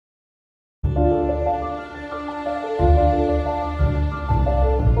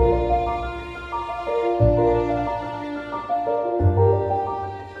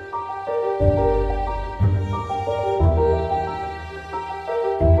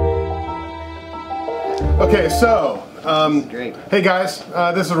Okay, so, Great. hey guys,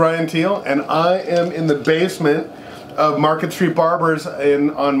 this is Ryan Teal, and I am in the basement of Market Street Barbers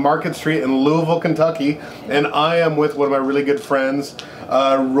on Market Street in Louisville, Kentucky, and I am with one of my really good friends,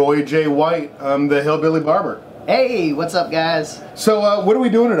 Roy J. White, the Hillbilly Barber. Hey, what's up, guys? So, what are we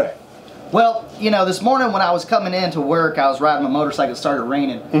doing today? Well, you know, this morning when I was coming in to work, I was riding my motorcycle, it started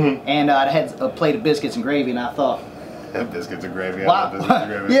raining, and I had a plate of biscuits and gravy, and I thought, Biscuits and gravy. wow. I love biscuits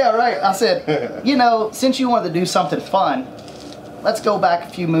and gravy. Yeah, right. I said, you know, since you wanted to do something fun, let's go back a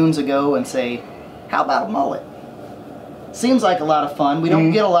few moons ago and say, how about a mullet? Seems like a lot of fun. We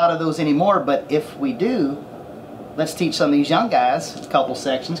don't get a lot of those anymore, but if we do, let's teach some of these young guys a couple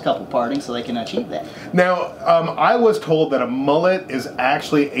sections, a couple partings, so they can achieve that. Now, I was told that a mullet is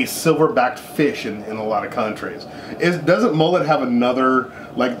actually a silverbacked fish in a lot of countries. Doesn't mullet have another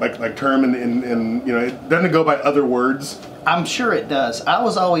like term in you know, doesn't it go by other words? I'm sure it does. I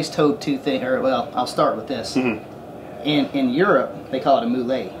was always told two things, or well, I'll start with this. In Europe, they call it a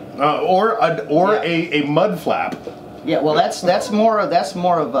mullet. Or a mud flap. Yeah, well, that's more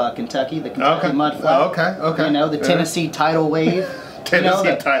of Kentucky, the Kentucky mud flap. Okay. You know, the Tennessee tidal wave.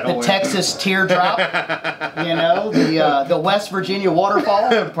 The Texas teardrop. You know, the West Virginia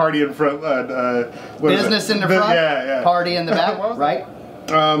waterfall. Party in front. Business in the front. Yeah. Party in the back. Right.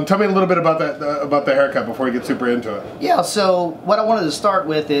 Tell me a little bit about that about the haircut before we get super into it. Yeah. So what I wanted to start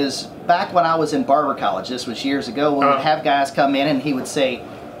with is back when I was in barber college. This was years ago. We would have guys come in and he would say,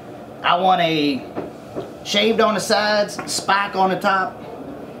 "I want a shaved on the sides, spike on the top,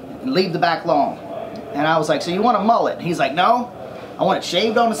 and leave the back long." And I was like, "So you want a mullet?" And he's like, "No, I want it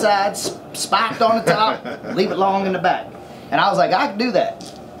shaved on the sides, spiked on the top, leave it long in the back." And I was like, "I can do that."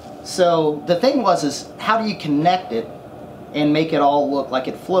 So the thing is how do you connect it and make it all look like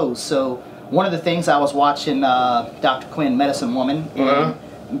it flows? So one of the things I was watching Dr. Quinn, Medicine Woman,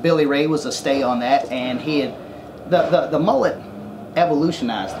 and Billy Ray was a stay on that, and he had the mullet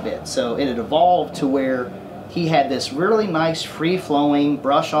evolutionized a bit. So it had evolved to where he had this really nice free-flowing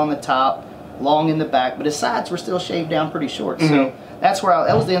brush on the top, long in the back, but his sides were still shaved down pretty short. So that's where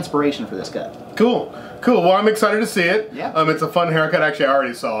that was the inspiration for this cut. Cool. Well, I'm excited to see it. Yeah. It's a fun haircut. Actually, I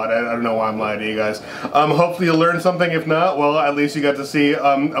already saw it. I don't know why I'm lying to you guys. Hopefully you'll learn something. If not, well, at least you got to see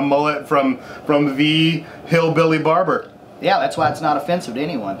a mullet from the Hillbilly Barber. Yeah, that's why it's not offensive to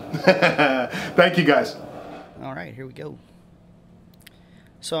anyone. Thank you, guys. All right, here we go.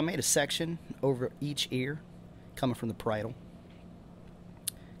 So I made a section over each ear, coming from the parietal.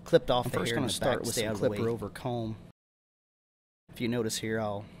 Clipped off the hair. I'm going to start with some clipper over comb. If you notice here,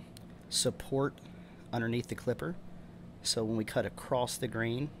 I'll support underneath the clipper. So when we cut across the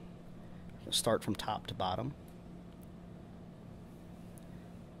grain, we'll start from top to bottom.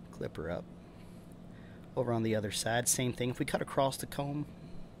 Clipper up. Over on the other side, same thing. If we cut across the comb,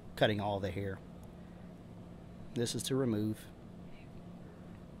 cutting all the hair. This is to remove.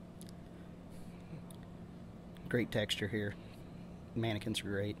 Great texture here. Mannequins are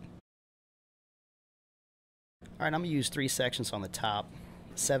great. Alright, I'm going to use 3 sections on the top,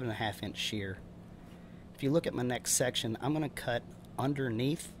 7.5 inch shear. If you look at my next section, I'm going to cut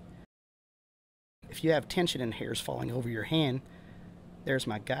underneath. If you have tension and hairs falling over your hand, there's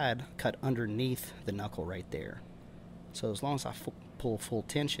my guide, cut underneath the knuckle right there. So as long as I pull full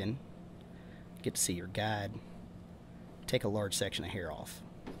tension, you get to see your guide. Take a large section of hair off.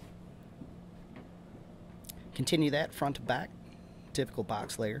 Continue that front to back, typical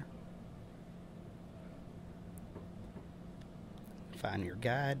box layer. Find your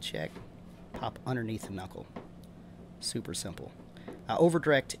guide, check, pop underneath the knuckle. Super simple. I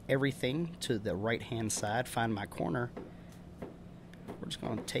overdirect everything to the right hand side, find my corner. We're just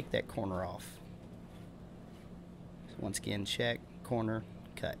going to take that corner off. So once again, check, corner,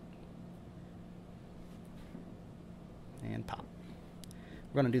 cut. And pop.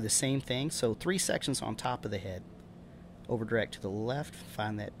 We're going to do the same thing, so 3 sections on top of the head. Over direct to the left,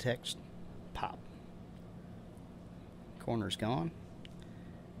 find that text, pop. Corner's gone.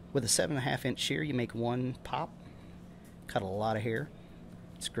 With a 7.5 inch shear, you make 1 pop. Cut a lot of hair.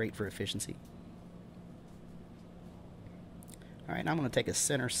 It's great for efficiency. Alright, now I'm going to take a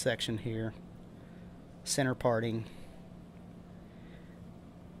center section here. Center parting.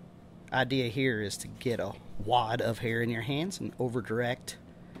 Idea here is to get a wad of hair in your hands and over direct,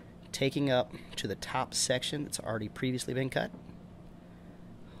 taking up to the top section that's already previously been cut.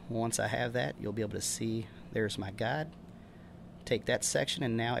 Once I have that, you'll be able to see there's my guide. Take that section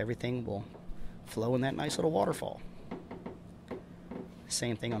and now everything will flow in that nice little waterfall.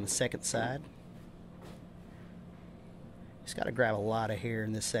 Same thing on the second side. Just got to grab a lot of hair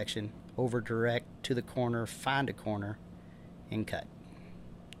in this section, over direct to the corner, find a corner, and cut.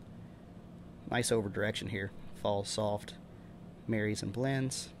 Nice over direction here. Falls soft, marries and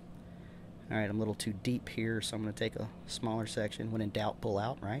blends. Alright, I'm a little too deep here, so I'm going to take a smaller section. When in doubt, pull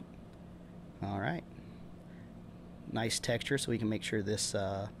out, right? Alright. Nice texture, so we can make sure this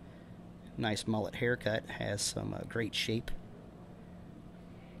nice mullet haircut has some great shape.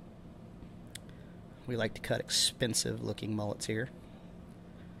 We like to cut expensive looking mullets here.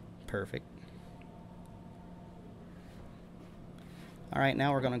 Perfect. Alright,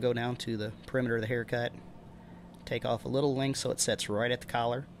 now we're going to go down to the perimeter of the haircut. Take off a little length so it sets right at the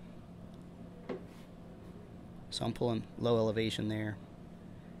collar. So I'm pulling low elevation there,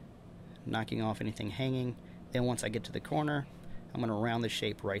 knocking off anything hanging. Then once I get to the corner, I'm going to round the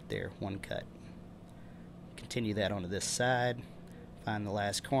shape right there, one cut. Continue that onto this side, find the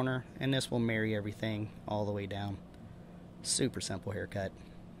last corner, and this will marry everything all the way down. Super simple haircut.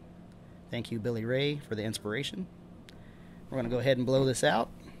 Thank you, Billy Ray, for the inspiration. We're going to go ahead and blow this out.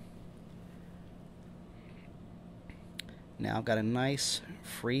 Now I've got a nice,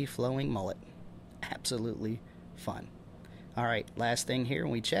 free-flowing mullet. Absolutely fun. Alright, last thing here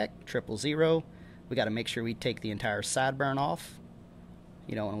when we check, 000. We got to make sure we take the entire sideburn off.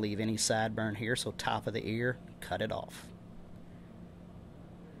 You don't want to leave any sideburn here, so top of the ear, cut it off.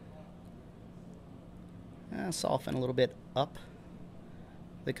 Soften a little bit up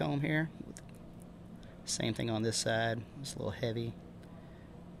the comb here. Same thing on this side, it's a little heavy.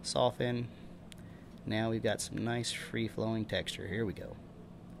 Soften. Now we've got some nice free-flowing texture. Here we go.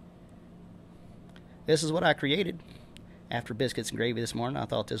 This is what I created after biscuits and gravy this morning. I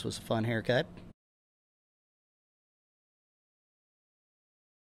thought this was a fun haircut.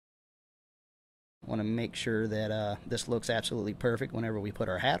 Want to make sure that this looks absolutely perfect whenever we put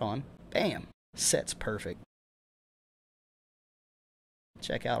our hat on. Bam! Sets perfect.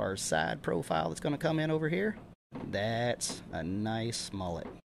 Check out our side profile that's going to come in over here. That's a nice mullet.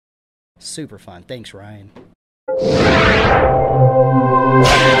 Super fun. Thanks, Ryan.